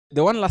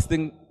The one last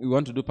thing we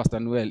want to do, Pastor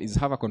Nuel, is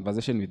have a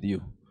conversation with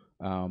you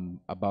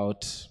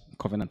about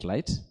Covenant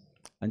Light,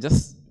 and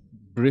just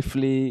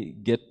briefly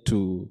get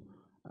to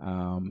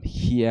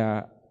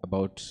hear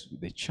about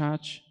the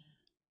church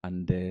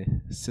and the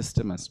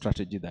system and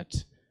strategy that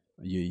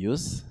you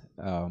use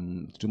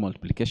to do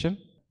multiplication.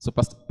 So,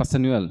 Pastor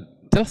Nuel,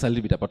 tell us a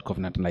little bit about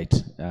Covenant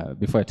Light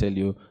before I tell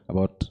you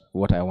about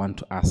what I want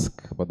to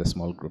ask about the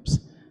small groups,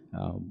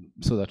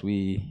 so that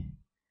we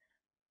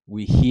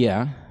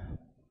hear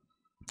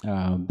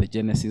the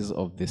genesis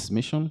of this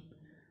mission,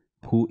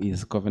 who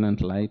is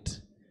Covenant Light,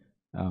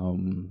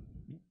 and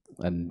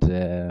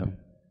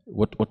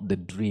what the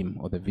dream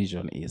or the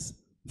vision is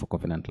for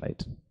Covenant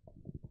Light.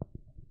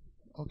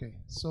 Okay,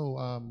 so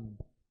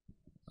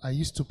I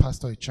used to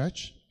pastor a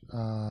church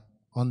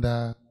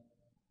under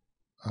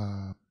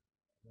a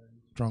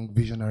strong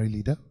visionary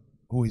leader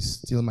who is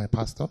still my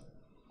pastor,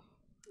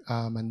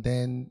 and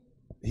then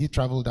he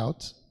traveled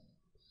out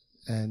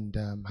and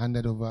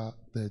handed over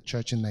the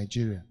church in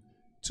Nigeria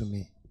to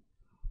me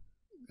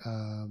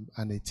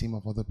and a team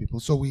of other people.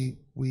 So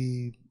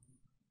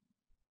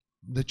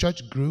the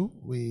church grew.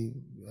 We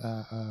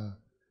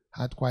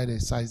had quite a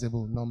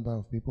sizable number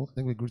of people. I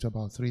think we grew to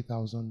about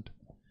 3,000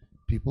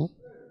 people.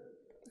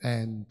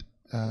 And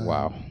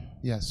wow.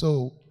 Yeah,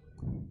 so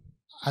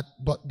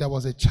but there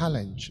was a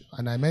challenge,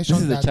 and I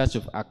mentioned this is the Church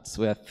of Acts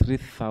where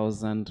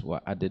 3,000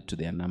 were added to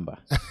their number.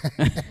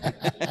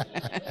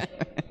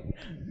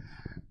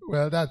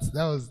 Well, that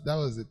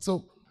was it.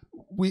 So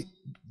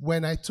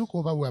when I took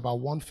over, we were about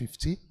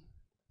 150,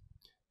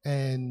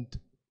 and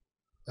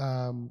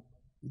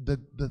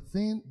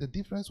the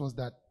difference was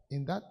that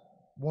in that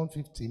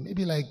 150,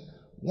 maybe like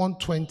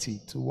 120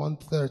 to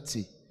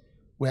 130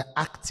 were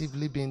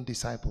actively being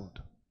discipled.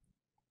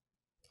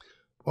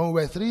 When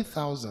we were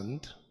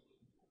 3,000,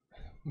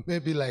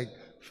 maybe like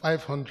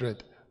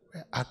 500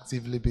 were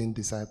actively being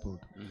discipled.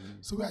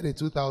 Mm-hmm. So we had a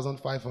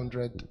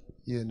 2,500,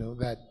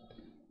 that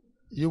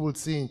you would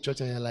see in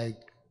church, and you're like,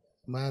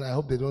 man, I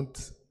hope they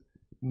don't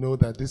know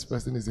that this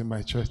person is in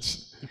my church.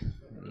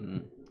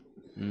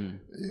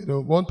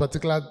 One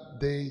particular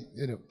day,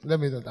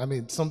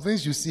 some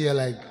things you see are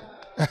like,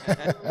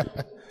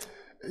 guys,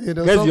 you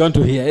want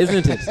to hear,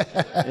 isn't it?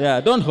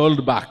 Yeah, don't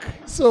hold back.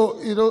 So,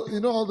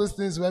 all those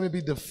things where maybe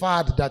the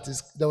fad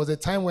there was a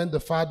time when the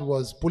fad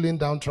was pulling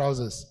down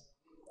trousers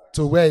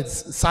to where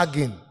it's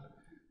sagging,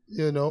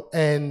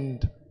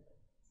 and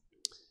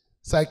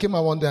so I came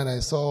out one day and I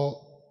saw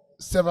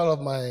several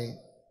of my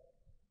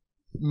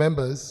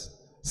members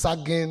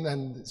sagging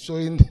and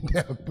showing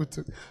their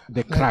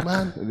the crack.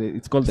 Like,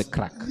 it's called the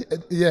crack.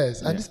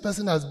 Yes, and this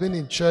person has been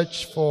in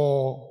church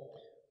for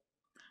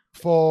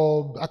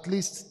at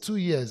least 2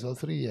 years or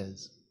 3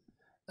 years.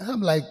 And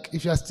I'm like,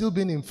 if you're still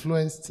being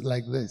influenced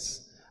like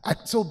this.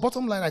 So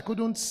bottom line, I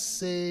couldn't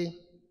say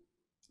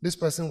this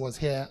person was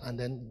here and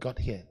then got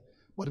here.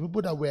 But the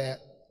people that were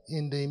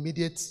in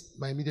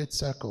my immediate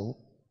circle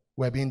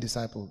were being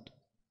discipled.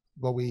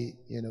 But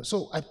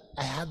so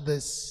I had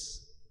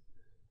this,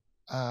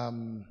 I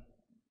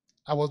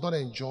was not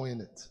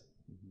enjoying it.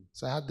 Mm-hmm.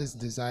 So I had this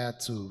desire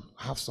to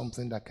have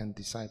something that can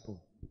disciple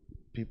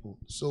people.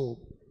 So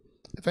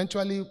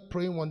eventually,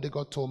 praying one day,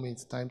 God told me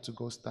it's time to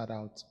go start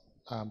out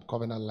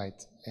Covenant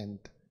Light, and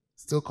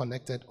still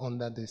connected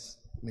under this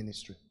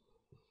ministry.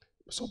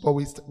 So, but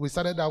we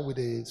started out with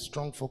a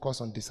strong focus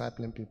on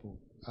discipling people,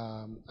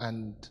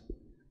 and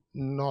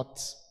not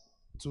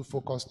too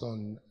focused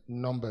on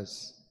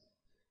numbers.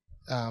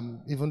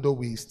 Even though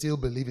we still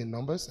believe in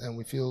numbers, and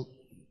we feel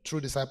true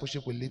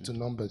discipleship will lead to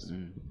numbers.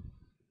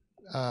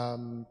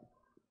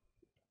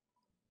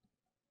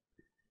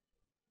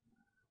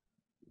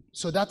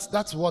 So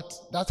that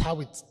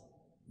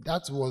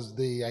was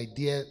the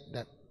idea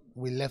that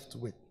we left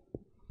with,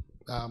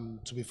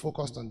 to be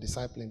focused on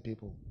discipling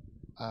people,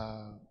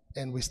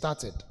 and we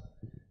started.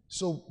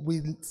 So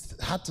we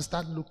had to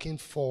start looking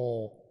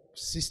for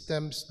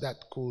systems that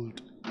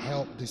could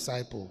help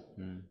disciple,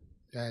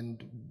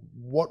 and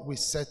what we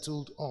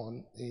settled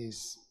on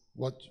is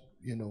what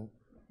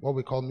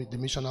we call the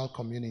missional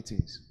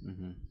communities,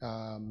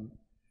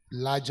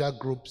 larger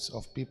groups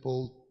of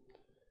people,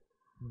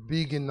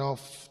 big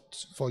enough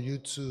for you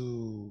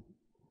to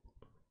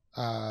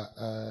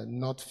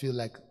not feel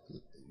like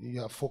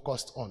you are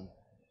focused on,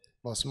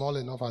 but small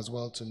enough as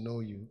well to know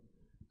you,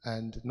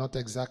 and not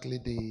exactly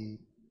the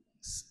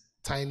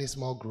tiny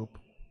small group,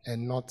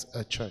 and not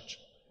a church.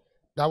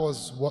 That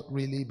was what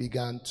really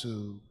began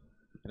to...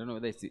 I don't know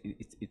whether it's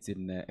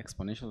in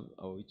Exponential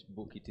or which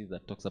book it is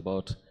that talks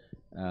about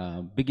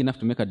big enough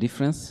to make a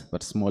difference,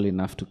 but small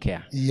enough to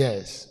care.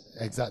 Yes,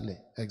 exactly.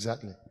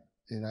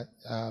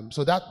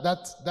 So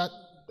that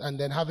and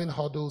then having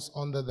huddles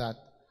under that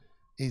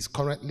is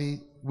currently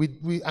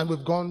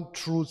we've gone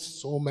through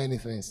so many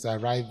things to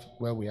arrive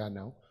where we are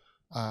now.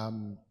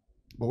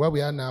 But where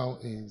we are now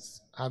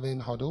is having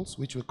huddles,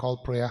 which we call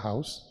prayer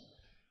house,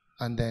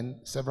 and then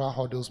several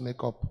huddles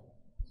make up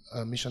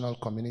a missional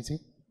community,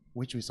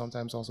 which we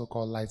sometimes also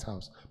call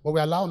lighthouse. But we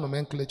allow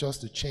nomenclatures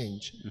to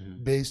change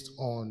based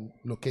on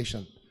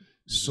location.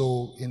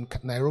 So in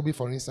Nairobi,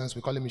 for instance,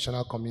 we call it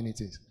missional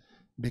communities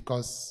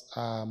because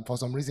for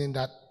some reason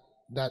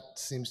that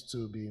seems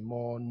to be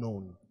more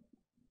known.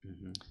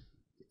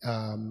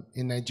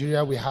 In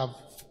Nigeria, we have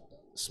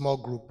small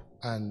group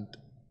and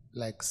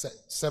like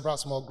several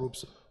small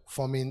groups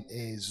forming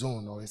a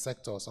zone or a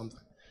sector or something.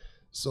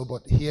 So,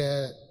 but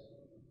here,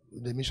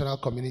 the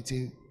missional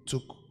community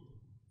took,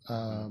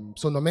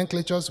 so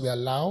nomenclatures we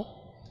allow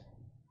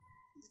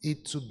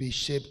it to be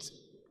shaped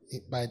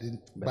by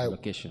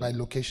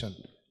location.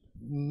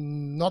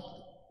 Not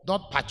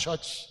per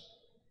church,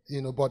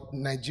 but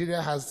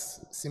Nigeria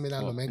has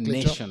similar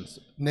nomenclature.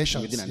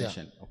 Nations within a yeah.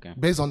 nation. Okay.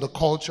 Based on the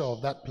culture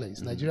of that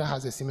place. Nigeria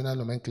has a similar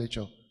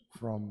nomenclature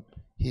from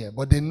here.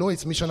 But they know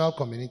it's missional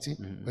community,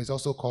 but it's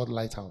also called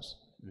lighthouse.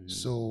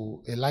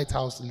 So a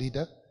lighthouse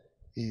leader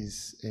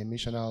is a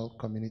missional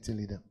community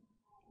leader.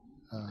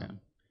 Okay.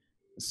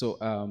 So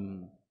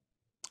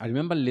I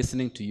remember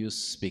listening to you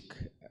speak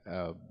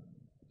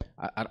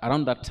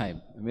around that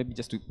time. Maybe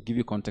just to give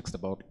you context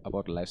about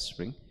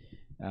LifeSpring,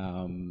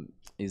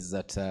 is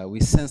that we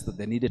sensed that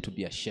there needed to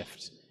be a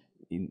shift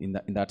in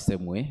that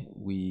same way.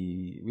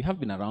 We have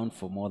been around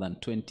for more than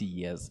 20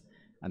 years,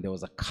 and there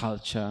was a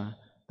culture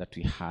that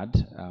we had.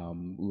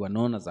 We were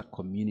known as a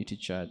community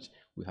church.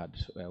 We had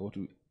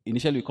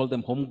initially we called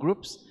them home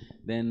groups,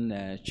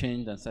 then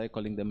changed and started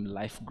calling them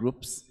life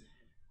groups.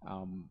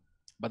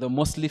 But they're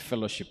mostly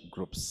fellowship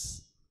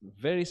groups,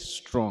 very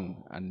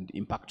strong and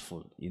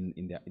impactful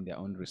in their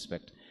own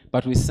respect.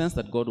 But we sensed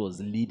that God was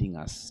leading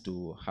us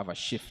to have a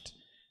shift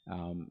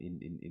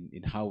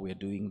in how we're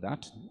doing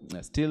that.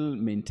 Still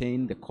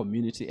maintain the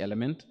community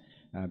element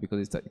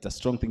because it's a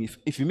strong thing.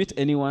 If you meet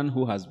anyone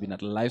who has been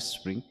at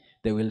LifeSpring,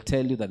 they will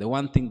tell you that the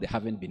one thing they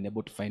haven't been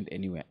able to find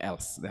anywhere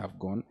else they have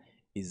gone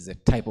is the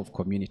type of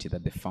community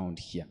that they found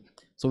here.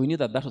 So we knew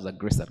that that was a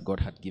grace that God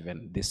had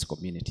given this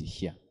community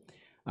here.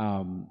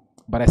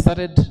 But I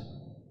started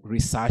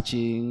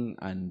researching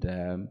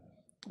and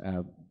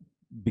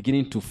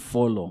beginning to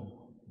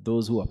follow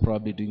those who are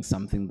probably doing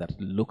something that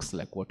looks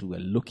like what we were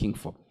looking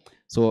for.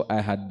 So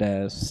I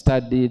had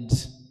studied,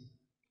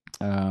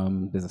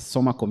 there's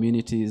summer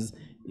communities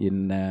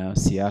in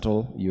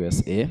Seattle,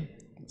 USA,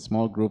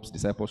 small groups,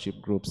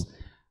 discipleship groups,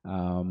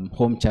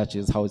 home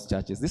churches, house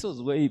churches. This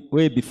was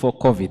way before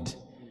COVID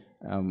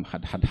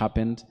had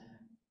happened.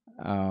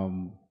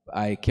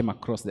 I came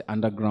across the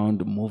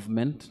underground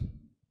movement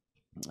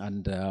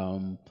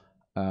and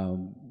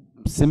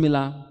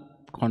similar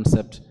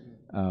concept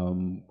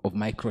of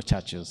micro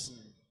churches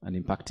and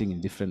impacting in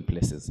different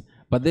places.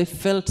 But they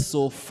felt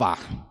so far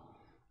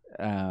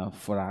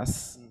for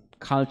us,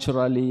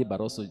 culturally, but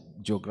also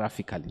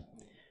geographically.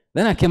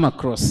 Then I came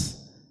across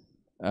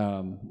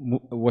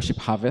Worship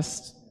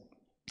Harvest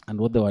and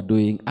what they were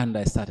doing, and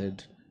I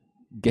started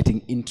getting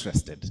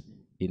interested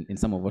in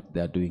some of what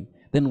they are doing.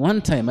 Then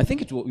one time, I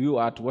think you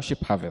were at Worship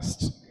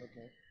Harvest,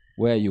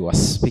 where you were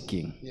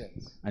speaking, Yes.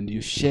 and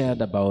you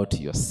shared about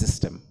your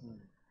system.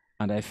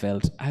 And I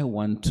felt, I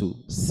want to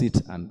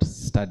sit and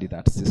study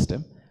that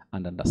system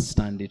and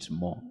understand it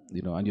more.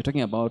 And you're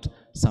talking about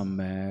some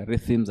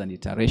rhythms and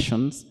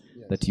iterations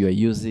that you are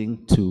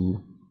using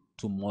to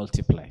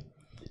multiply.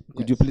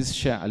 Could you please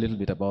share a little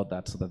bit about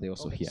that so that they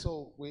also hear?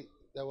 So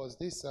there was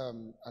this,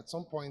 at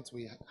some point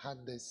we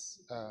had this,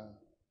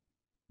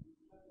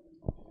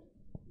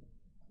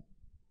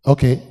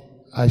 okay,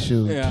 I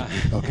should, Yeah.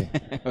 okay.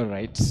 All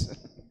right.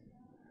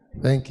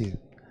 Thank you.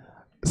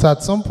 So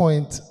at some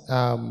point,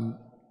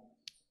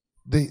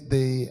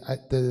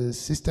 the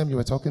system you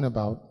were talking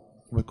about,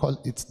 we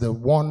call it's the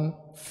 1,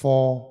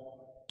 4,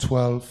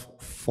 12,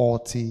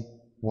 40,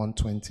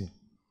 120.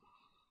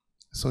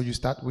 So you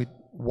start with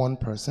one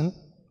person,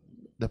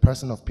 the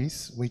person of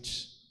peace,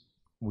 which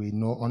we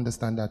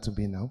understand that to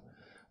be now.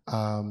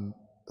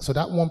 So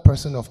that one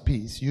person of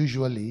peace,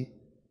 usually,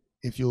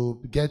 if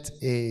you get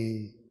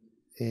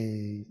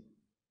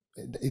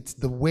it's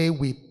the way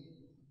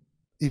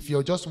if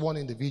you're just one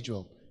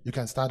individual, you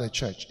can start a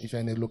church. If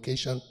you're in a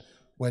location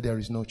where there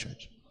is no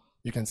church,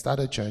 you can start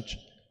a church,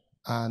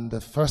 and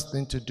the first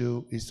thing to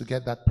do is to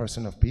get that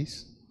person of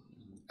peace.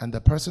 And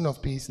the person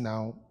of peace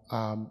now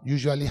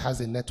usually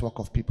has a network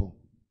of people.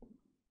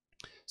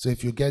 So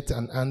if you get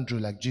an Andrew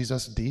like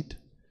Jesus did,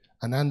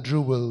 an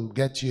Andrew will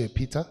get you a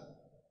Peter,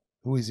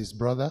 who is his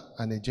brother,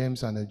 and a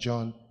James and a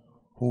John,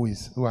 who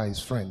are his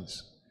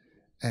friends.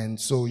 And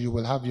so you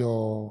will have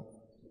your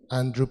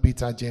Andrew,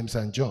 Peter, James,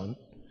 and John.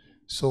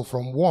 So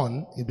from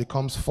 1, it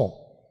becomes 4.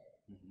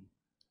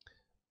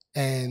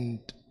 And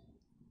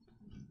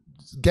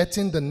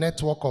getting the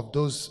network of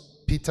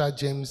those Peter,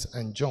 James,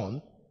 and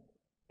John,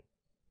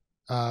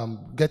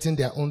 getting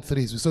their own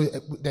 3s. So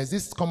there's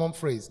this common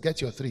phrase,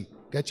 get your 3,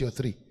 get your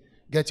 3.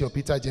 Get your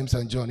Peter, James,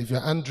 and John. If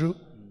you're Andrew,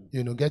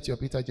 get your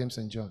Peter, James,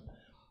 and John.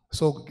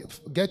 So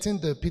getting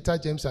the Peter,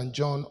 James, and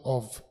John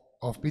of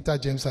Peter,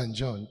 James, and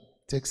John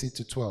takes it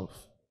to 12.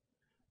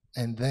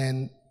 And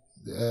then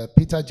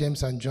Peter,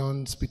 James, and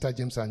John's Peter,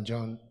 James, and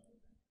John.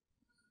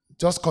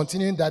 Just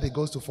continuing that, it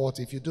goes to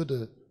 40 if you do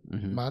the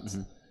math.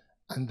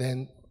 And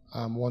then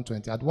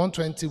 120. At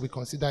 120, we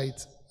consider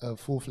it a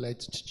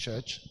full-fledged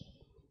church.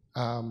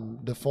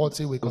 The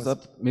 40 we Was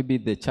that maybe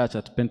the church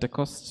at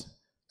Pentecost?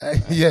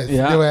 yes,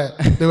 Yeah.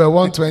 they were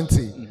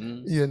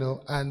 120, you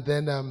know, and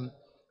then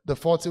the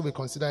 40 we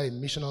consider a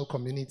missional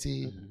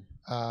community.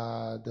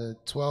 The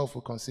 12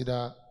 we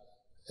consider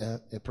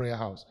a prayer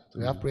house. So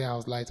we have prayer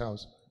house,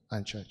 lighthouse,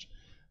 and church.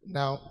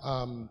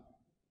 Now,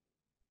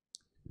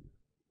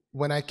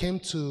 when I came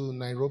to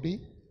Nairobi,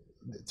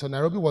 so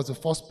Nairobi was the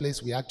first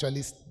place we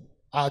actually,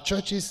 our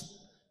churches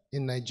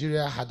in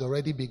Nigeria had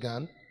already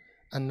begun,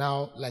 and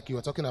now, like you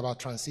were talking about,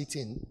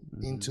 transiting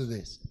into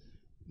this.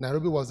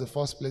 Nairobi was the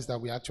first place that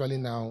we actually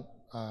now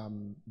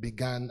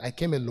began. I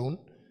came alone,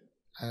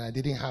 and I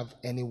didn't have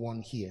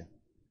anyone here.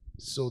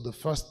 So the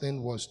first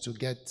thing was to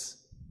get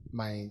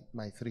my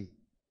three,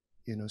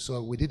 you know.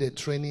 So we did a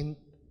training,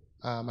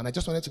 and I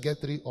just wanted to get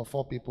 3 or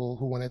 4 people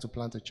who wanted to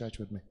plant a church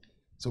with me.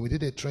 So we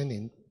did a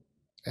training,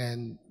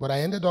 but I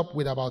ended up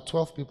with about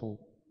 12 people,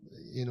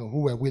 you know,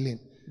 who were willing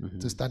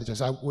to start the church.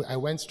 So I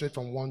went straight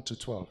from 1 to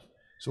 12.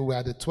 So we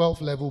had the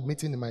 12th level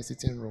meeting in my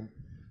sitting room,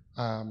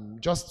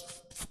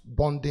 just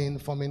bonding,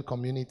 forming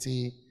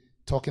community,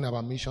 talking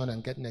about mission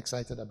and getting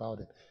excited about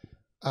it.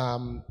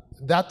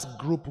 That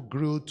group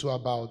grew to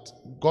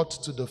got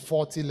to the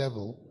 40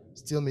 level,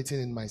 still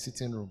meeting in my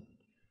sitting room.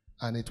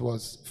 And it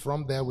was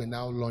from there we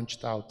now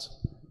launched out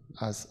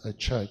as a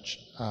church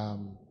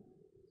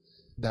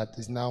that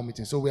is now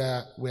meeting. So we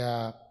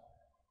are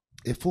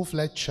a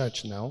full-fledged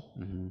church now,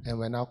 and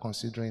we're now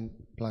considering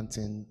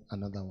planting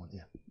another one.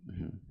 Yeah.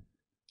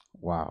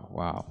 Wow,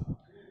 wow.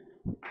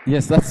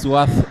 Yes, that's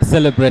worth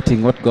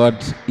celebrating what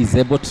God is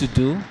able to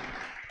do.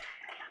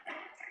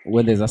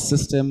 When there's a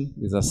system,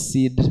 there's a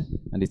seed,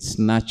 and it's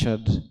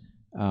nurtured.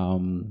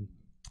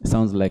 It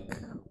sounds like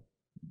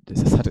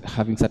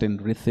having certain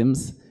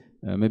rhythms.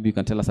 Maybe you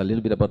can tell us a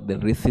little bit about the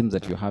rhythms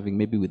that you're having,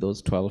 maybe with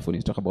those 12, when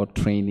you talk about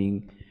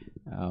training.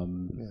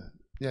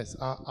 Yes,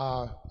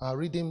 our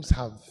rhythms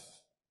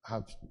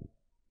are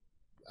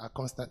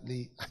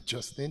constantly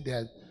adjusting.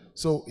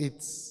 So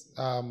it's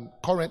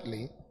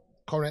currently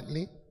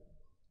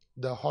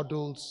the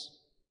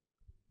huddles.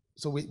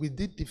 So we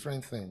did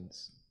different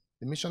things.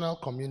 The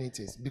missional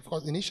communities,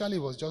 because initially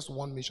it was just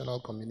one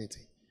missional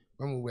community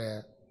when we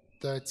were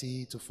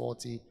 30 to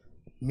 40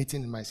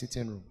 meeting in my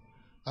sitting room.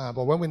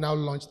 But when we now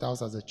launched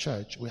out as a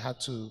church, we had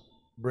to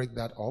break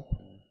that up.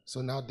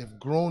 So now they've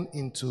grown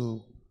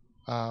into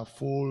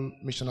full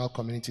missional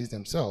communities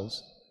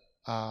themselves.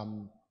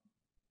 And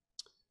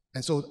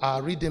so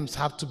our rhythms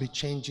have to be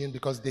changing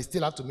because they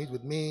still have to meet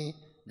with me,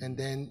 and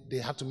then they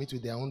have to meet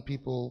with their own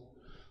people.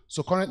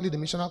 So currently the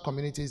missional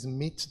communities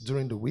meet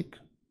during the week.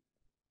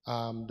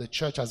 The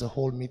church as a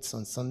whole meets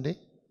on Sunday,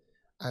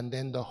 and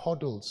then the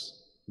huddles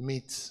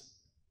meet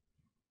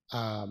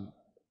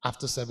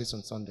after service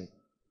on Sunday.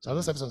 So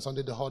after service on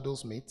Sunday, the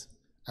huddles meet,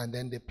 and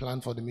then they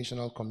plan for the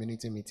missional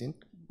community meeting,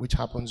 which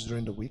happens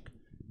during the week,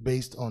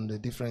 based on the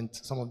different.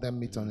 Some of them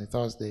meet on a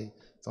Thursday,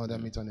 some of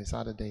them meet on a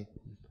Saturday,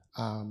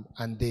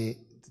 and they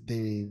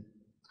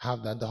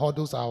have that. The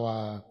huddles are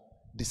our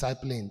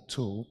discipling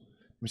tool.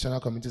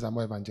 Missional communities are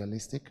more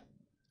evangelistic,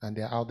 and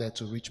they're out there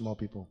to reach more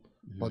people.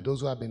 But those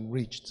who have been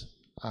reached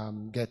have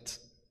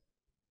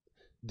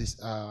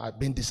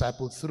been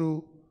discipled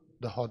through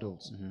the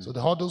huddles. So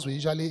the huddles,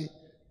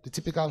 the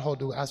typical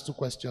huddle asks 2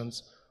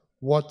 questions.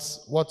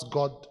 What's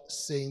God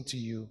saying to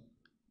you,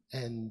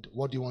 and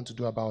what do you want to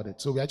do about it?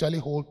 So we actually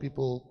hold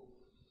people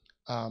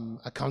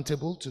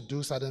accountable to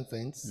do certain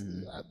things.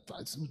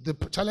 The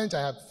challenge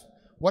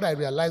what I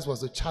realized was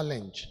the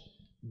challenge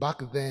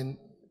back then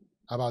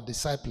about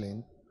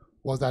discipling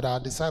was that our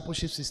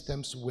discipleship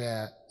systems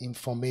were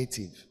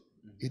informative.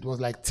 It was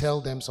like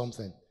tell them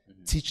something,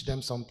 teach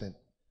them something.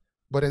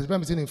 But there's a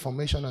difference between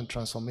information and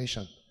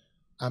transformation.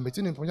 And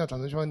between information and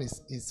transformation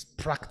is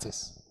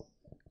practice.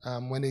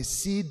 When a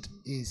seed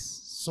is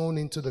sown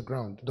into the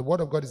ground, the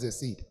word of God is a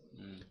seed.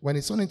 When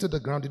it's sown into the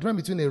ground, the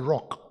difference between a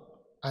rock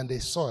and a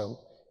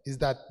soil is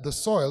that the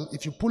soil,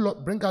 if you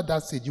bring out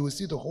that seed, you will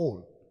see the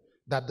hole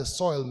that the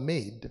soil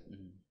made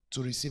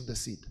to receive the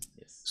seed.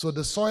 Yes. So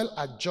the soil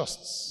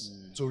adjusts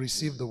to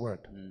receive the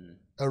word.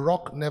 A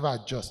rock never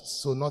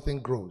adjusts, so nothing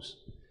grows.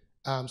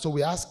 So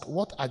we ask,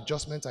 what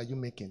adjustments are you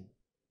making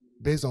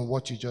based on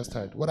what you just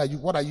heard? What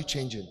are you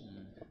changing?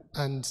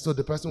 And so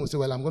the person will say,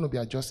 well, I'm going to be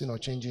adjusting or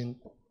changing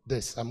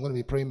this. I'm going to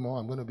be praying more.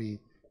 I'm going to be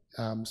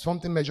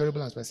something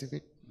measurable and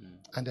specific.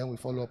 And then we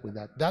follow up with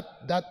that.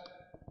 That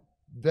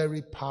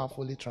very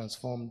powerfully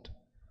transformed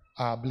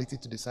our ability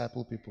to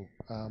disciple people.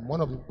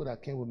 One of the people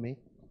that came with me,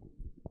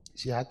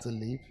 she had to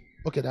leave.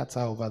 Okay, that's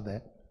her over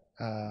there.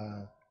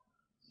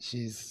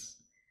 She's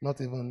not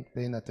even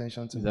paying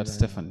attention to me. That's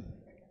Stephanie.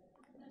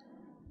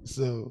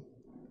 So,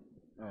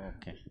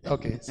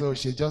 okay, so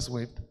she just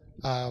waved.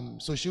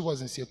 So she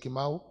was in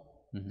Syokimau.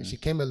 She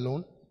came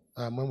alone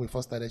when we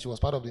first started. She was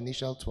part of the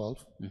initial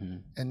 12.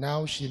 And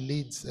now she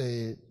leads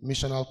a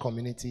missional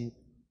community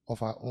of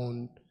her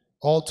own.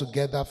 All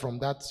together from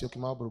that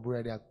Syokimau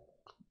Buruburu, there are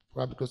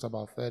probably close to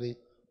about 30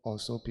 or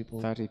so people.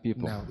 30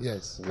 people. Now,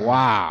 yes.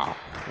 Wow.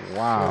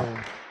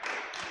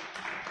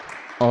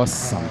 So,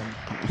 Awesome.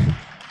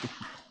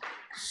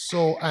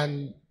 So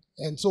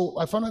so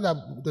I found out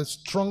that the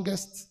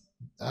strongest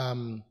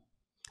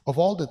of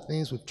all the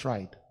things we've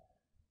tried,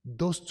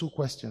 those two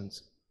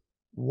questions: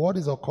 what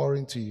is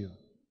occurring to you,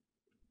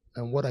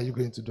 and what are you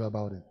going to do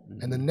about it?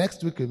 And the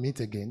next week we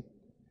meet again.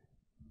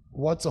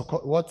 What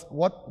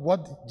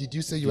did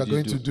you say you were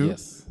going to do?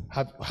 Yes.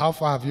 How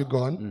far have you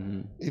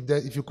gone?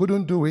 If you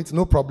couldn't do it,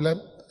 no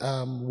problem.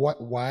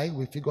 Why?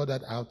 We figured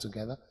that out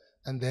together.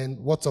 And then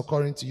what's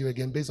occurring to you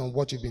again based on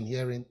what you've been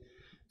hearing.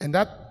 And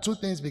that two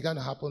things began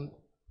to happen.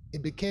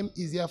 It became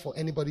easier for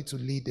anybody to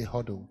lead a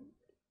huddle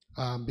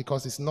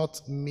because it's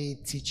not me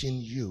teaching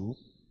you.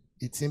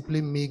 It's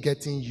simply me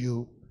getting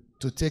you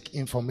to take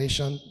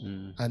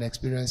information and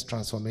experience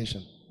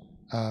transformation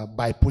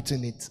by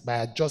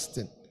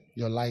adjusting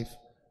your life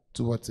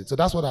towards it. So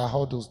that's what our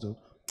huddles do.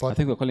 But I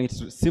think we're calling it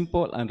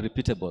simple and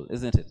repeatable,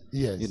 isn't it?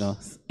 Yes. You know,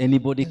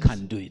 anybody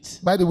can do it.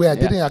 By the way, I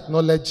didn't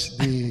acknowledge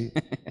the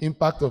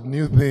impact of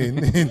new thing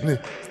in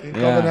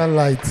Covenant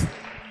Light.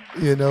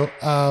 You know,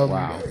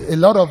 a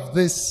lot of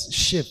this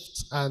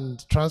shift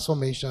and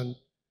transformation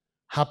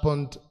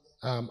happened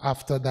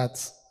after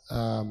that,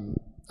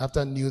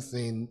 after new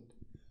thing,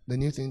 the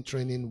new thing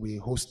training we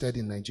hosted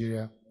in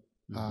Nigeria.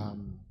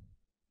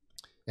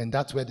 And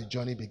that's where the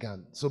journey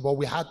began. So, but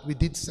we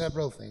did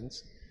several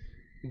things,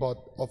 but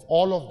of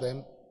all of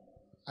them,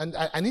 and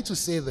I need to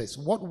say this,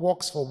 what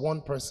works for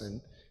one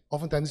person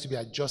oftentimes needs to be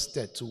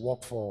adjusted to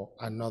work for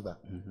another,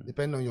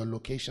 depending on your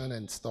location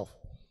and stuff.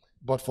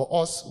 But for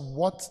us,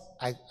 what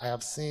I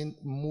have seen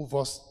move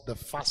us the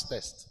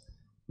fastest,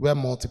 where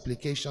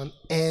multiplication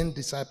and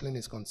discipline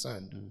is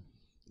concerned,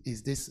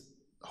 is this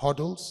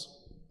huddles,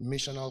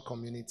 missional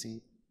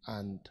community,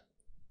 and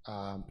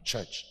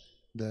church.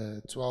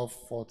 The 12,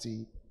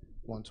 40,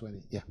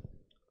 120. Yeah.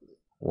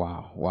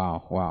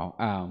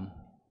 Wow.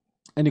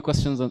 Any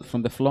questions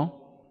from the floor?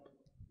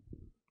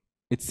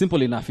 It's simple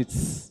enough.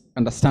 It's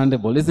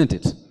understandable, isn't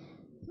it?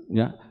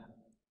 Yeah.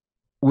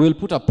 We'll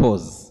put a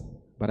pause,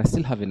 but I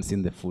still haven't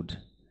seen the food.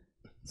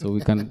 So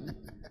we can,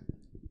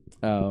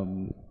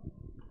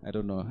 I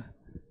don't know.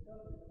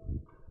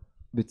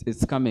 But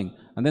it's coming.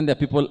 And then there are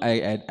people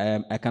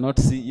I cannot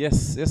see.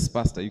 Yes,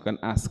 Pastor, you can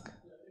ask.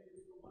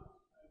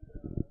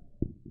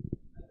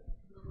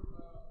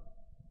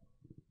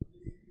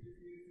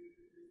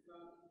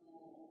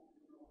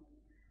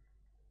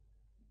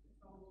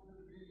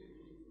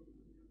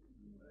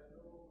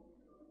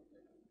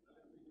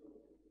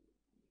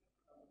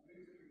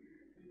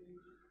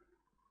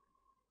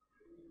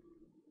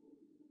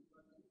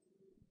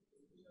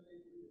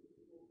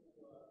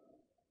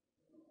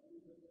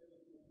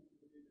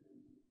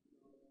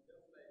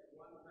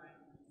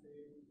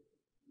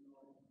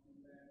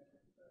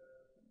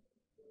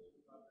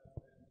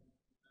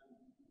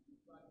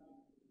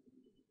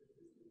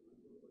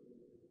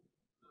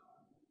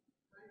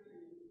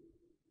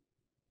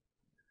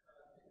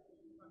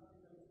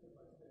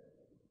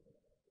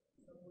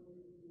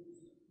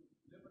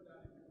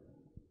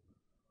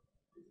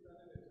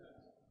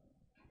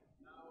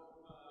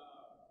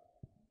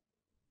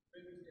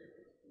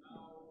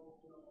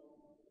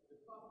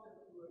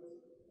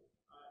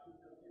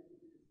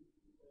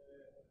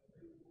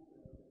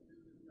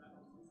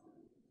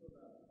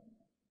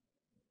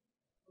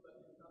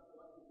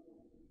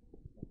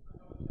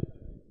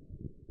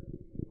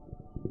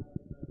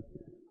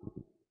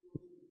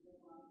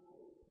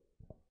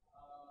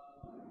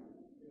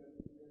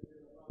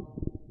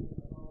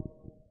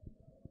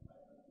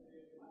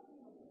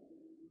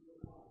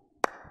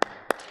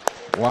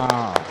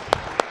 Wow.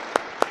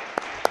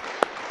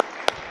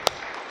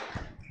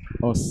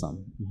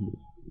 Awesome.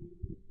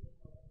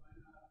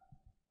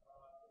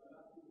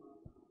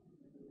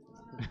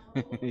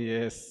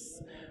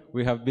 Yes.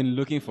 We have been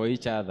looking for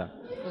each other.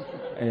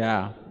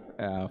 Yeah.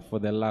 For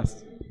the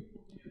last.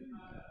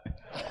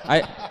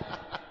 I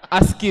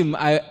ask him.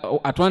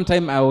 At one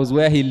time I was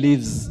where he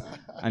lives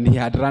and he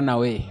had run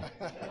away.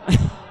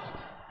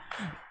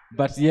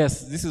 But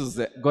yes, this is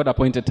a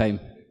God-appointed time.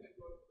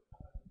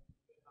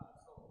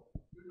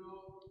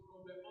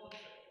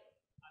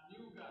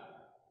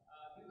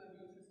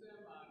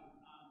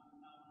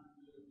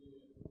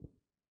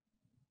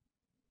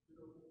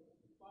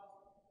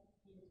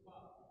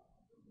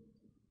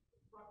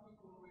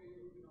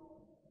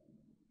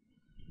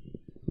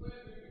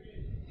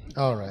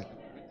 All right.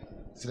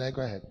 Should I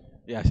go ahead?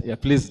 Yeah,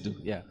 please do.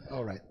 Yeah.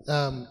 All right.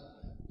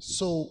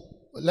 So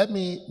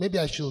maybe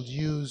I should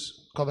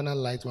use Covenant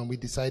Light when we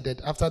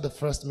decided, after the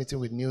first meeting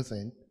with New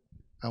Thing,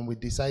 and we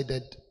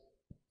decided,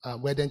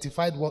 we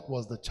identified what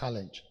was the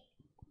challenge.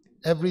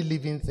 Every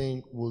living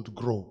thing would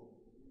grow.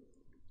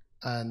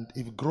 And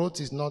if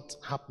growth is not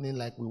happening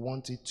like we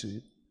want it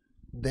to,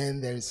 then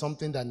there is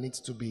something that needs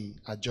to be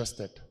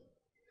adjusted.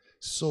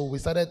 So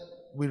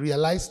we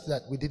realized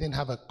that we didn't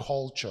have a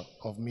culture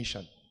of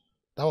mission.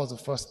 That was the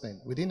first thing.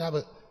 We didn't have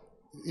a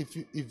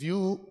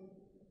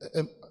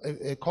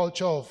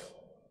culture of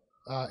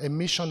a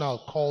missional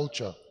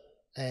culture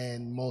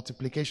and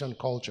multiplication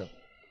culture.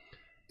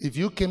 If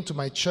you came to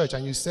my church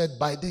and you said,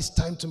 by this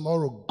time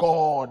tomorrow,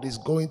 God is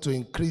going to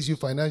increase you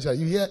financially,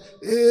 you hear,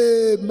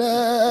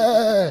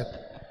 amen.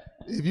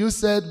 If you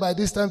said, by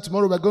this time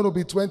tomorrow, we're going to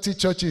be 20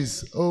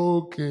 churches,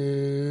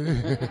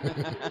 okay.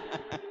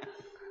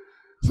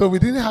 So we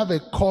didn't have a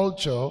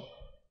culture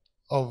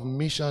of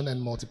mission and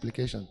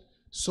multiplication.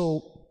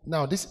 So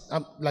now this,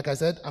 like I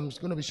said, I'm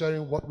going to be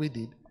sharing what we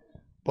did,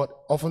 but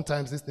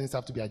oftentimes these things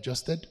have to be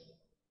adjusted.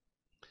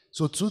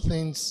 So 2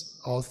 things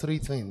or 3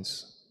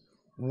 things.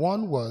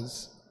 One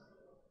was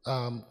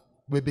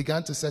we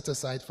began to set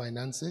aside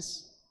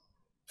finances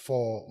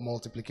for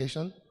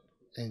multiplication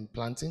and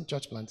planting,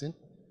 church planting.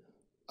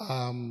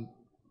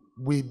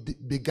 We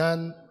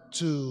began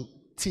to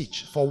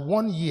teach for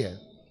 1 year.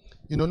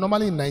 You know,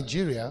 normally in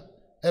Nigeria,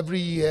 every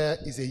year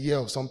is a year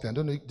of something. I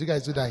don't know, do you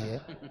guys do that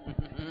here?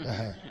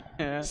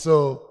 Yeah.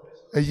 So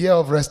a year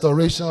of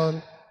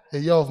restoration, a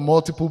year of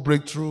multiple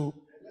breakthrough,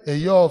 a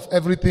year of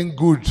everything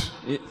good.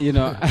 You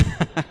know,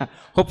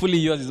 hopefully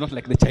yours is not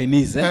like the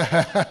Chinese,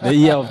 eh? The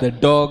year of the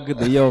dog,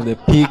 the year of the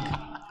pig,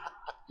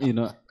 you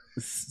know,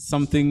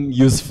 something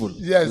useful,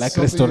 yes, like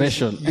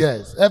restoration. Useful.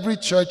 Yes, every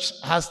church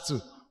has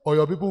to, or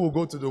your people will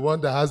go to the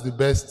one that has the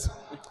best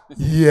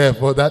year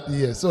for that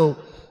year. So,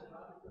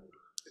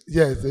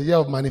 yes, the year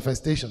of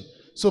manifestation.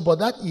 So, but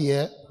that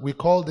year, we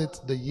called it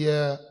the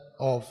year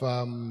of,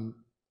 can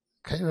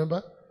you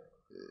remember?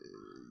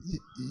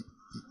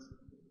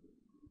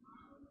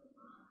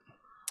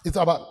 It's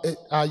about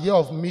a year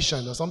of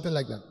mission or something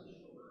like that.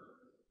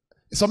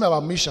 It's something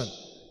about mission.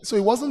 So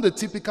it wasn't the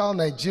typical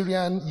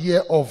Nigerian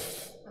year of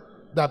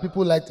that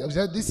people liked. We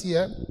said this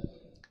year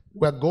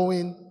we're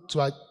going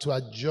to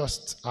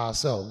adjust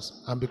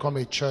ourselves and become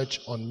a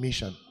church on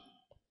mission.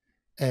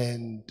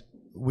 And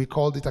we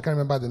called it, I can't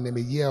remember the name,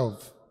 a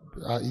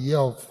year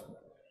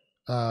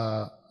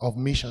of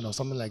mission or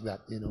something like that,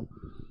 you know.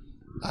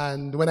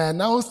 And when I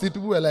announced it,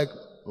 people were like,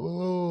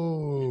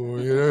 oh,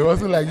 you know, it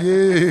wasn't like,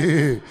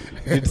 yeah.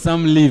 Did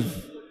some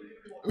leave?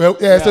 Well,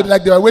 yeah, so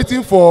like they were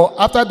waiting for,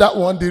 after that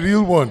one, the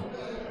real one.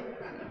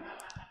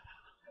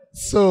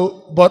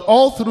 So, but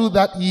all through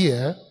that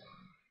year,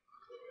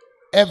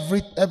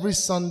 every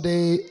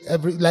Sunday,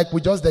 like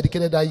we just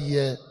dedicated that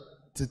year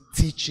to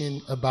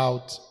teaching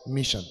about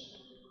mission,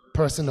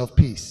 person of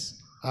peace,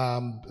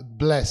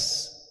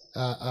 bless,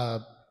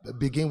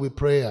 begin with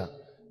prayer,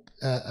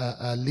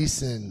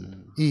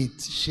 listen,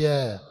 eat,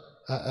 share,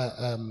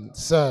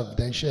 serve,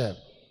 then share.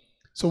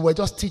 So we're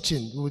just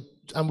teaching,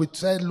 and we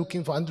started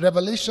looking for, and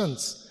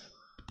revelations.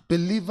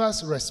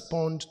 Believers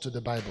respond to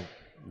the Bible.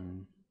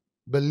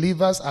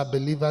 Believers are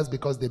believers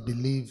because they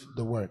believe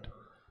the word.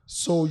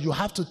 So you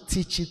have to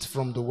teach it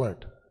from the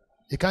word.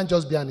 It can't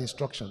just be an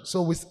instruction.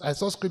 So I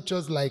saw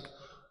scriptures like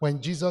when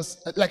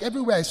Jesus, like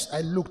everywhere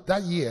I looked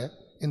that year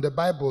in the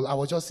Bible, I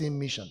was just seeing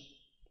mission.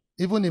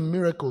 Even in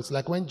miracles,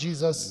 like when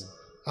Jesus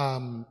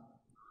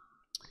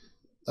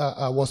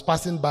was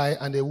passing by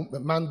and a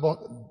man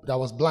that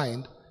was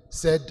blind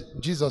said,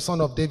 Jesus,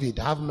 son of David,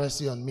 have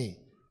mercy on me.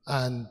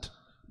 And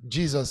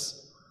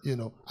Jesus, you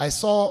know, I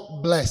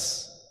saw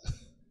bless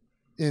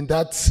in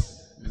that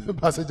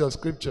passage of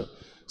scripture.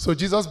 So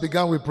Jesus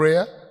began with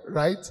prayer,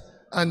 right?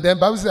 And then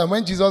Bible says, and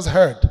when Jesus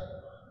heard,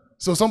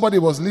 so somebody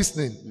was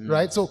listening,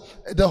 right? So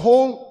the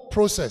whole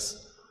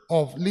process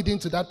of leading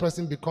to that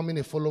person becoming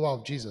a follower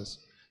of Jesus.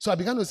 So I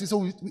began to see,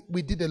 so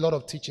we did a lot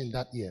of teaching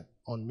that year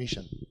on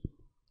mission.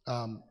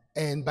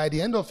 And by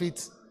the end of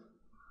it,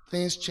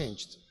 things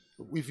changed.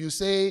 If you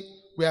say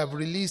we have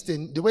released,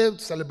 the way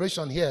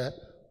celebration here,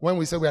 when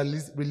we say we have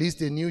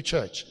released a new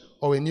church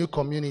or a new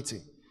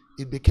community,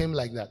 it became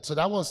like that. So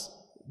that was,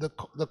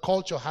 the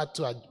culture had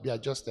to be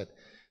adjusted.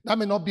 That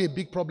may not be a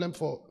big problem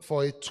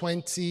for a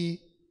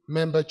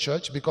 20-member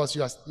church because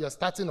you are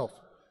starting off.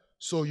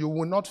 So you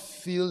will not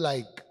feel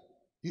like,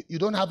 you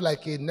don't have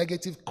like a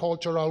negative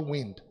cultural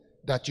wind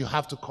that you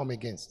have to come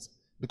against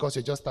because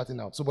you're just starting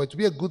out. So but it would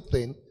be a good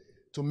thing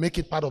to make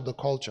it part of the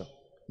culture,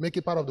 make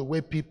it part of the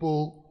way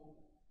people,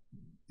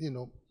 you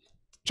know,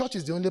 church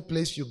is the only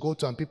place you go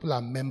to and people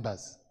are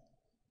members.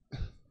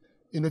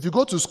 You know, if you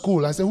go to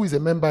school and say, who is a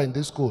member in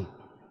this school?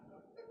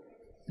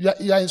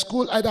 You are in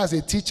school either as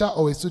a teacher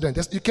or a student.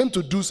 You came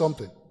to do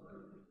something.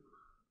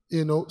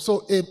 You know,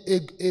 so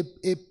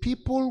a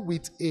people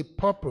with a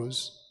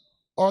purpose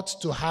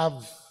ought to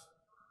have,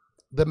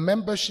 the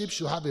membership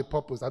should have a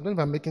purpose. I don't know if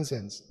I'm making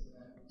sense.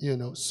 You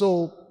know,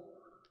 so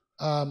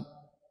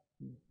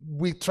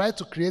we try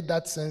to create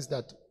that sense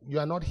that you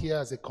are not here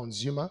as a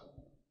consumer.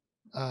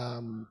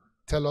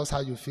 Tell us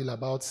how you feel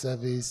about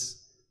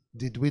service.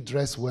 Did we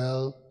dress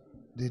well?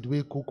 Did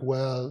we cook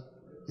well?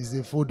 Is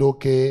the food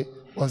okay?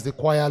 Was the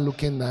choir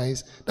looking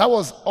nice? That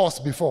was us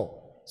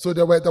before. So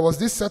there was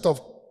this set of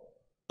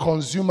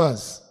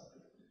consumers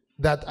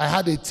that I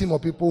had a team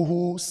of people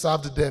who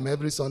served them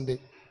every Sunday,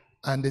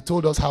 and they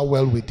told us how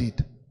well we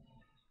did.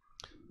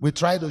 We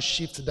try to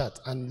shift that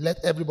and let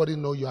everybody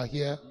know you are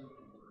here.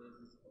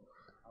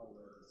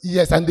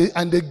 Yes, and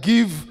they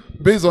give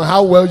based on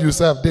how well you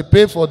serve. They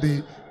pay for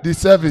the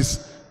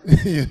service,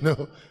 you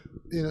know.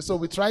 So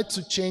we tried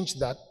to change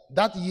that.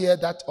 that year,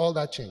 that all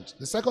that changed.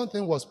 The second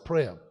thing was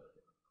prayer.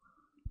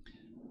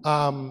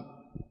 One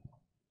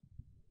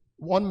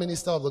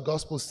minister of the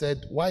gospel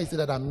said, why is it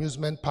that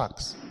amusement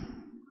parks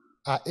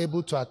are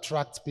able to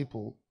attract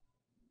people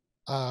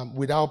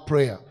without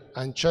prayer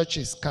and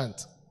churches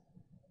can't?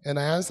 And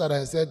I answered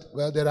and said,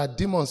 well, there are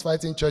demons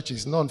fighting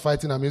churches, none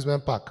fighting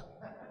amusement park.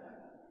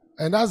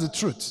 And that's the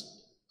truth.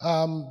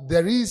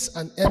 There is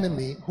an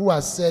enemy who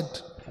has said,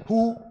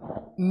 who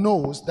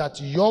knows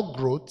that your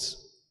growth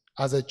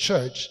as a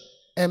church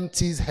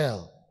empties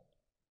hell.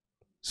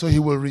 So he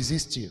will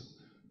resist you.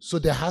 So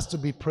there has to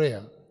be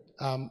prayer.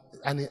 And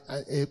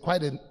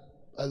quite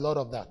a lot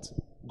of that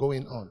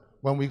going on.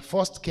 When we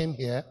first came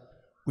here,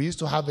 we used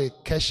to have a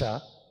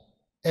kesha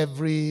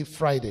every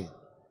Friday.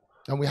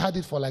 And we had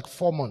it for like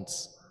 4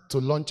 months to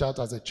launch out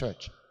as a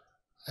church.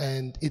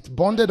 And it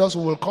bonded us.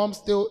 We will come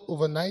stay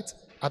overnight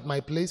at my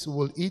place. We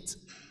will eat,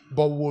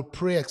 but we will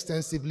pray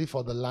extensively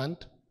for the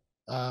land.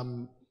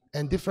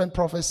 And different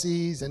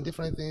prophecies and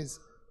different things,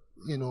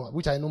 you know,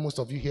 which I know most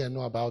of you here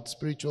know about,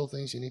 spiritual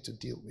things you need to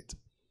deal with.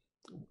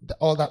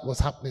 All that was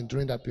happening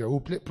during that period.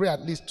 We'll pray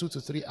at least 2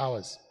 to 3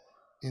 hours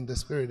in the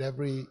spirit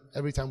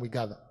every time we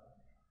gather.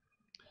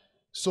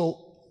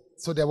 So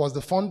there was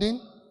the funding,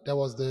 there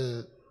was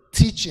the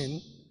teaching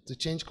to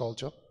change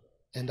culture,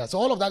 and that's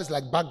all of that is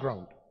like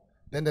background.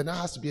 Then there now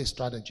has to be a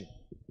strategy.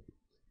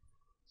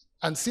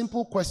 And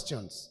simple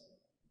questions.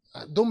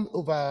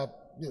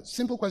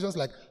 Simple questions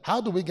like,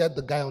 how do we get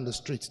the guy on the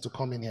street to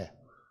come in here?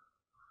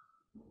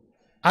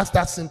 Ask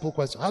that simple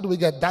question. How do we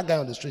get that guy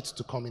on the street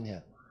to come in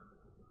here?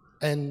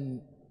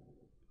 And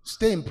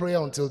stay in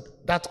prayer until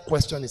that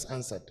question is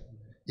answered.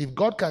 If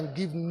God can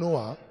give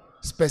Noah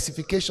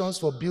specifications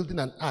for building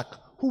an ark,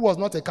 who was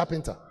not a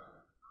carpenter,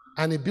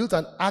 and he built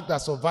an ark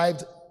that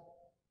survived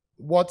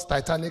what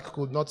Titanic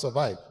could not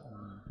survive,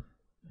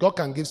 God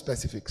can give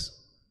specifics.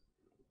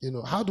 You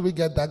know, how do we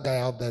get that guy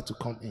out there to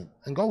come in?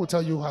 And God will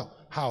tell you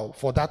how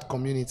for that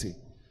community.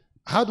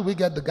 How do we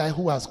get the guy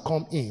who has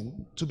come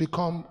in to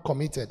become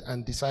committed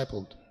and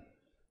discipled?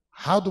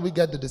 How do we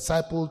get the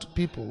discipled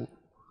people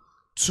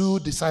to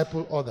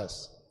disciple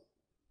others?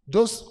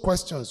 Those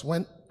questions,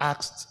 when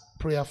asked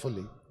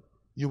prayerfully,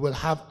 you will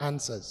have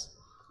answers.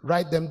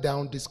 Write them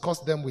down, discuss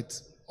them with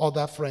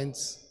other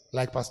friends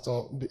like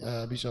Pastor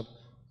Bishop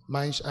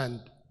Manch and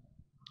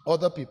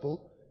other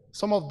people.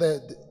 Some of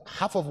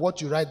half of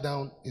what you write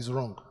down is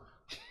wrong.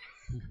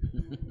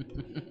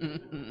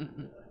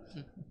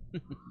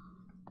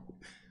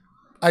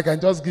 I can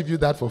just give you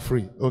that for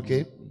free,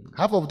 okay?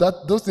 Half of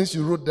those things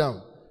you wrote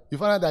down, you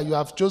find out that you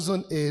have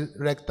chosen a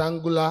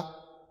rectangular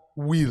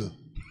wheel.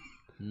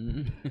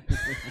 And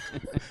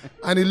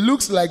it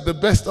looks like the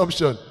best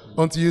option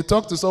until you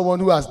talk to someone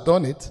who has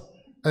done it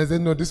and say,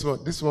 no, this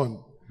one.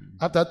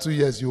 After 2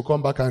 years, you will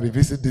come back and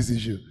revisit this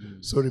issue.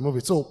 So remove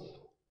it.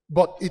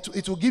 But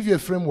it will give you a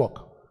framework.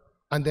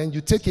 And then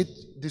you take it,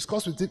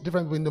 discuss with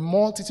different people. In the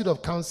multitude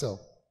of counsel,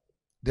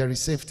 there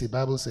is safety,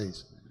 Bible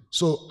says.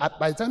 So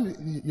by the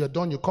time you're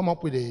done, you come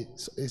up with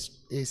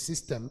a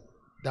system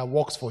that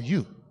works for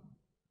you.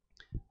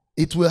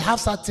 It will have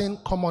certain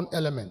common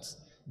elements.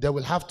 There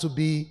will have to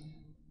be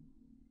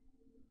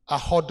a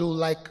huddle,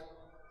 like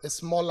a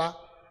smaller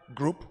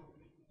group.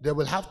 There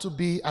will have to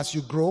be, as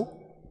you grow,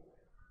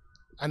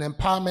 an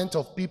empowerment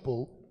of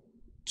people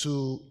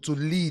to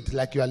lead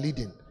like you are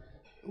leading.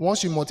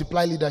 Once you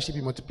multiply leadership,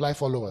 you multiply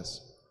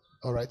followers.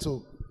 All right,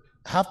 so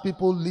have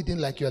people leading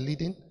like you are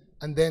leading,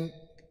 and then,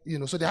 you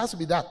know, so there has to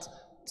be that.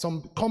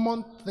 Some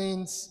common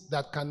things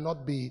that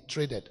cannot be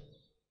traded.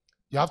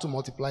 You have to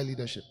multiply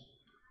leadership.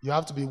 You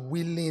have to be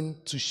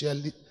willing to share.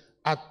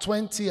 At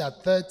 20,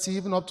 at 30,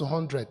 even up to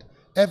 100,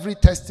 every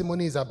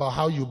testimony is about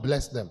how you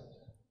bless them.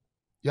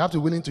 You have to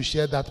be willing to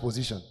share that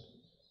position.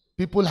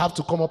 People have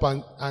to come up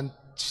and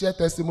share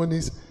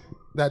testimonies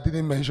that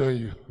didn't mention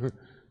you,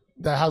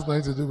 that has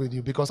nothing to do with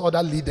you, because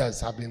other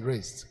leaders have been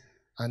raised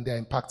and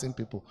they're impacting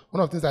people.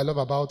 One of the things I love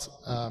about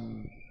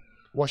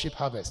Worship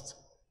Harvest,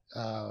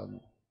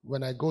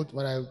 when I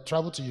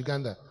travel to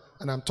Uganda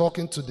and I'm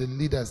talking to the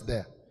leaders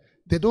there,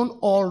 they don't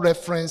all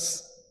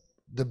reference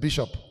the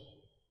bishop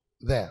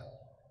there.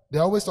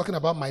 They're always talking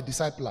about my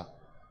discipler.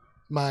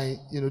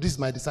 This is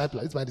my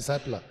discipler, it's my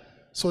discipler.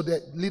 So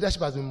the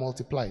leadership has been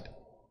multiplied.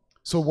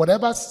 So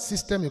whatever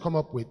system you come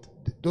up with,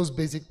 those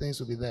basic things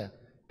will be there.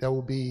 There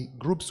will be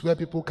groups where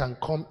people can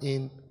come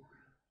in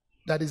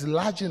that is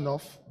large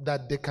enough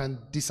that they can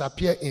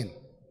disappear in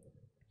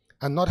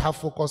and not have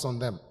focus on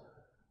them.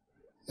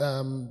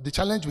 The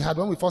challenge we had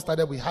when we first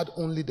started, we had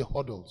only the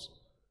huddles.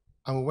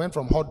 And we went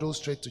from huddles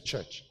straight to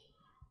church.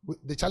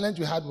 The challenge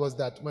we had was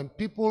that when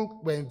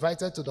people were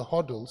invited to the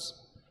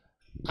huddles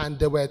and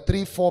there were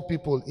 3-4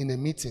 people in a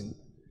meeting,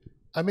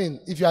 I mean,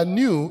 if you are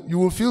new, you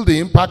will feel the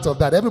impact of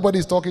that. Everybody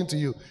is talking to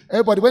you.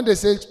 Everybody, when they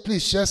say,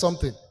 please share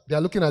something, they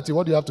are looking at you.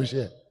 What do you have to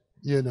share?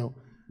 You know.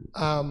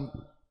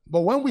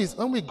 But when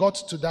we got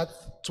to that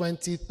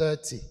 20,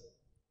 30,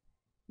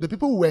 the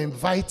people who were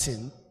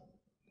inviting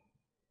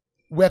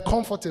were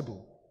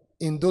comfortable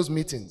in those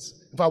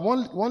meetings. In fact,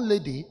 one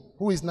lady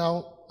who is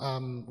now,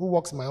 who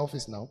works in my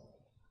office now,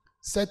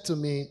 said to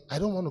me, I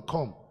don't want to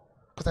come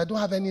because I don't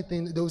have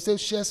anything. They will say,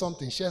 share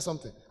something, share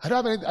something. I don't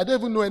have anything. I don't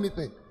even know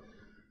anything.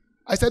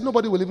 I said,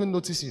 nobody will even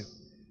notice you.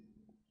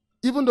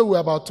 Even though we were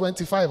about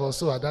 25 or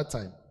so at that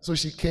time. So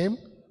she came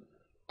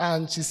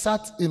and she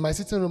sat in my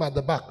sitting room at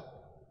the back.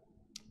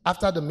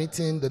 After the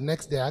meeting, the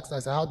next day, I asked her, I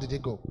said, how did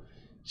it go?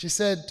 She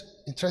said,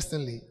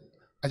 interestingly,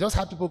 I just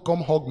had people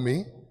come hug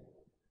me,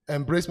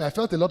 embrace me. I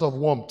felt a lot of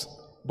warmth,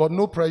 but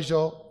no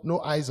pressure, no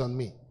eyes on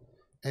me.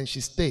 And she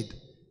stayed.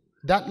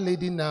 That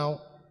lady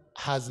now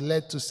has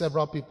led to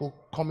several people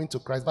coming to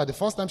Christ. But the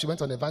first time she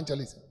went on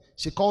evangelism,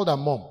 she called her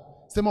mom.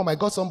 Said, Mom, I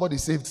got somebody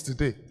saved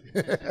today.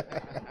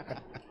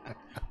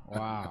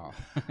 Wow.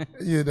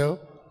 You know?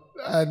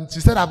 And she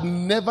said, I've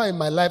never in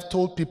my life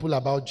told people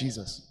about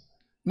Jesus.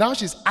 Now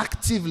she's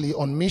actively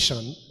on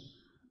mission,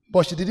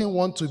 but she didn't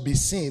want to be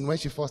seen when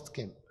she first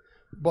came.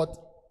 But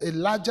a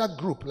larger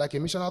group, like a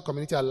missional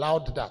community,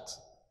 allowed that,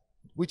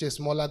 which a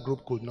smaller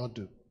group could not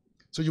do.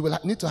 So you will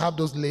need to have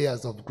those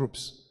layers of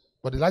groups.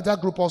 But the larger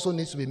group also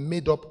needs to be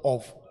made up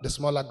of the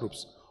smaller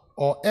groups,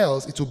 or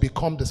else it will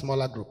become the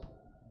smaller group.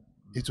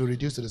 It will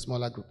reduce to the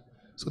smaller group.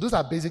 So those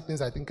are basic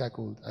things I think I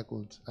could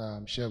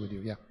share with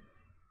you. Yeah.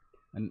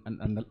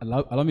 And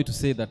allow me to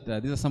say that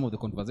these are some of the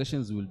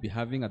conversations we'll be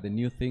having at the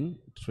New Thing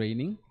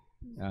training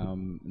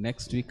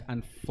next week,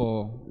 and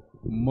for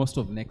most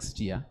of next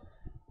year,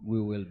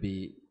 we will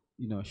be,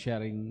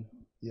 sharing.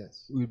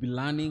 Yes. We'll be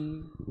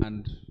learning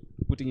and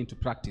putting into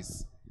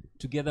practice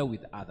together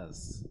with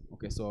others.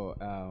 Okay, so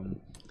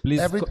please.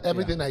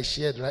 Everything I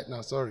shared right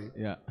now. Sorry.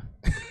 Yeah.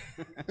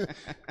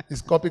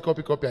 It's copy.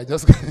 I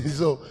just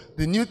so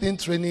the New Thing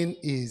training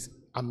is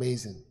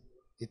amazing.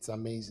 It's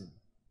amazing.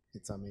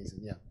 It's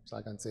amazing, yeah. So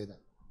I can say that.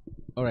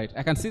 All right.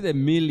 I can see the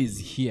meal is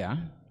here.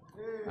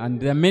 And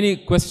there are many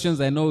questions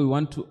I know we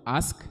want to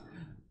ask.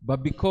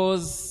 But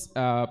because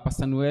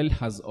Pastor Nuel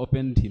has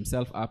opened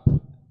himself up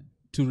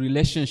to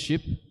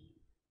relationship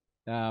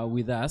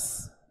with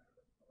us.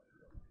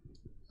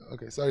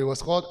 Okay, so it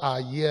was called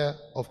our year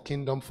of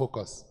kingdom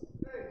focus.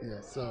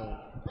 Yeah, so.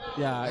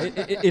 Yeah,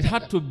 it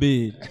had to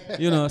be,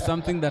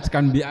 something that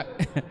can be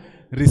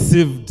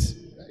received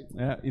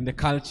in the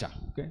culture,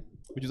 okay?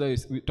 Which is why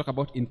we talk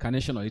about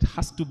incarnational. It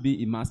has to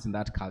be immersed in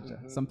that culture,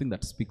 something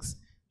that speaks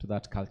to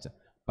that culture.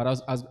 But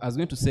I was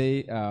going to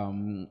say,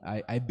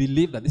 I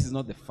believe that this is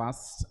not the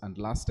first and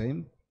last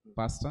time,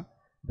 Pastor,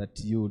 that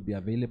you would be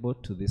available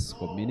to this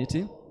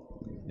community.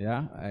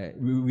 Yeah,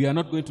 we are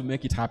not going to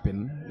make it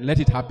happen. Let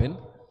it happen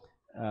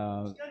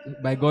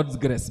by God's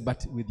grace,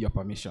 but with your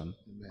permission.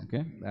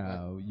 Okay,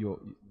 we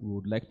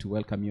would like to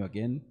welcome you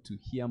again to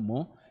hear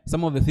more.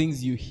 Some of the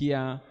things you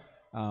hear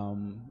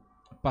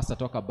Pastor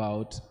talk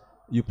about,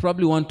 you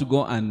probably want to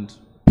go and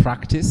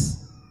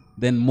practice,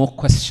 then more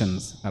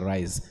questions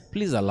arise.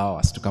 Please allow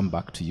us to come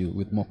back to you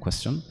with more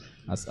questions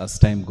as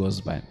time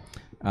goes by.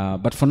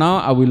 But for now,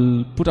 I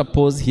will put a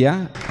pause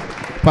here.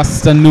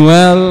 Pastor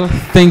Nuel,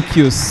 thank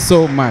you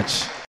so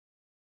much.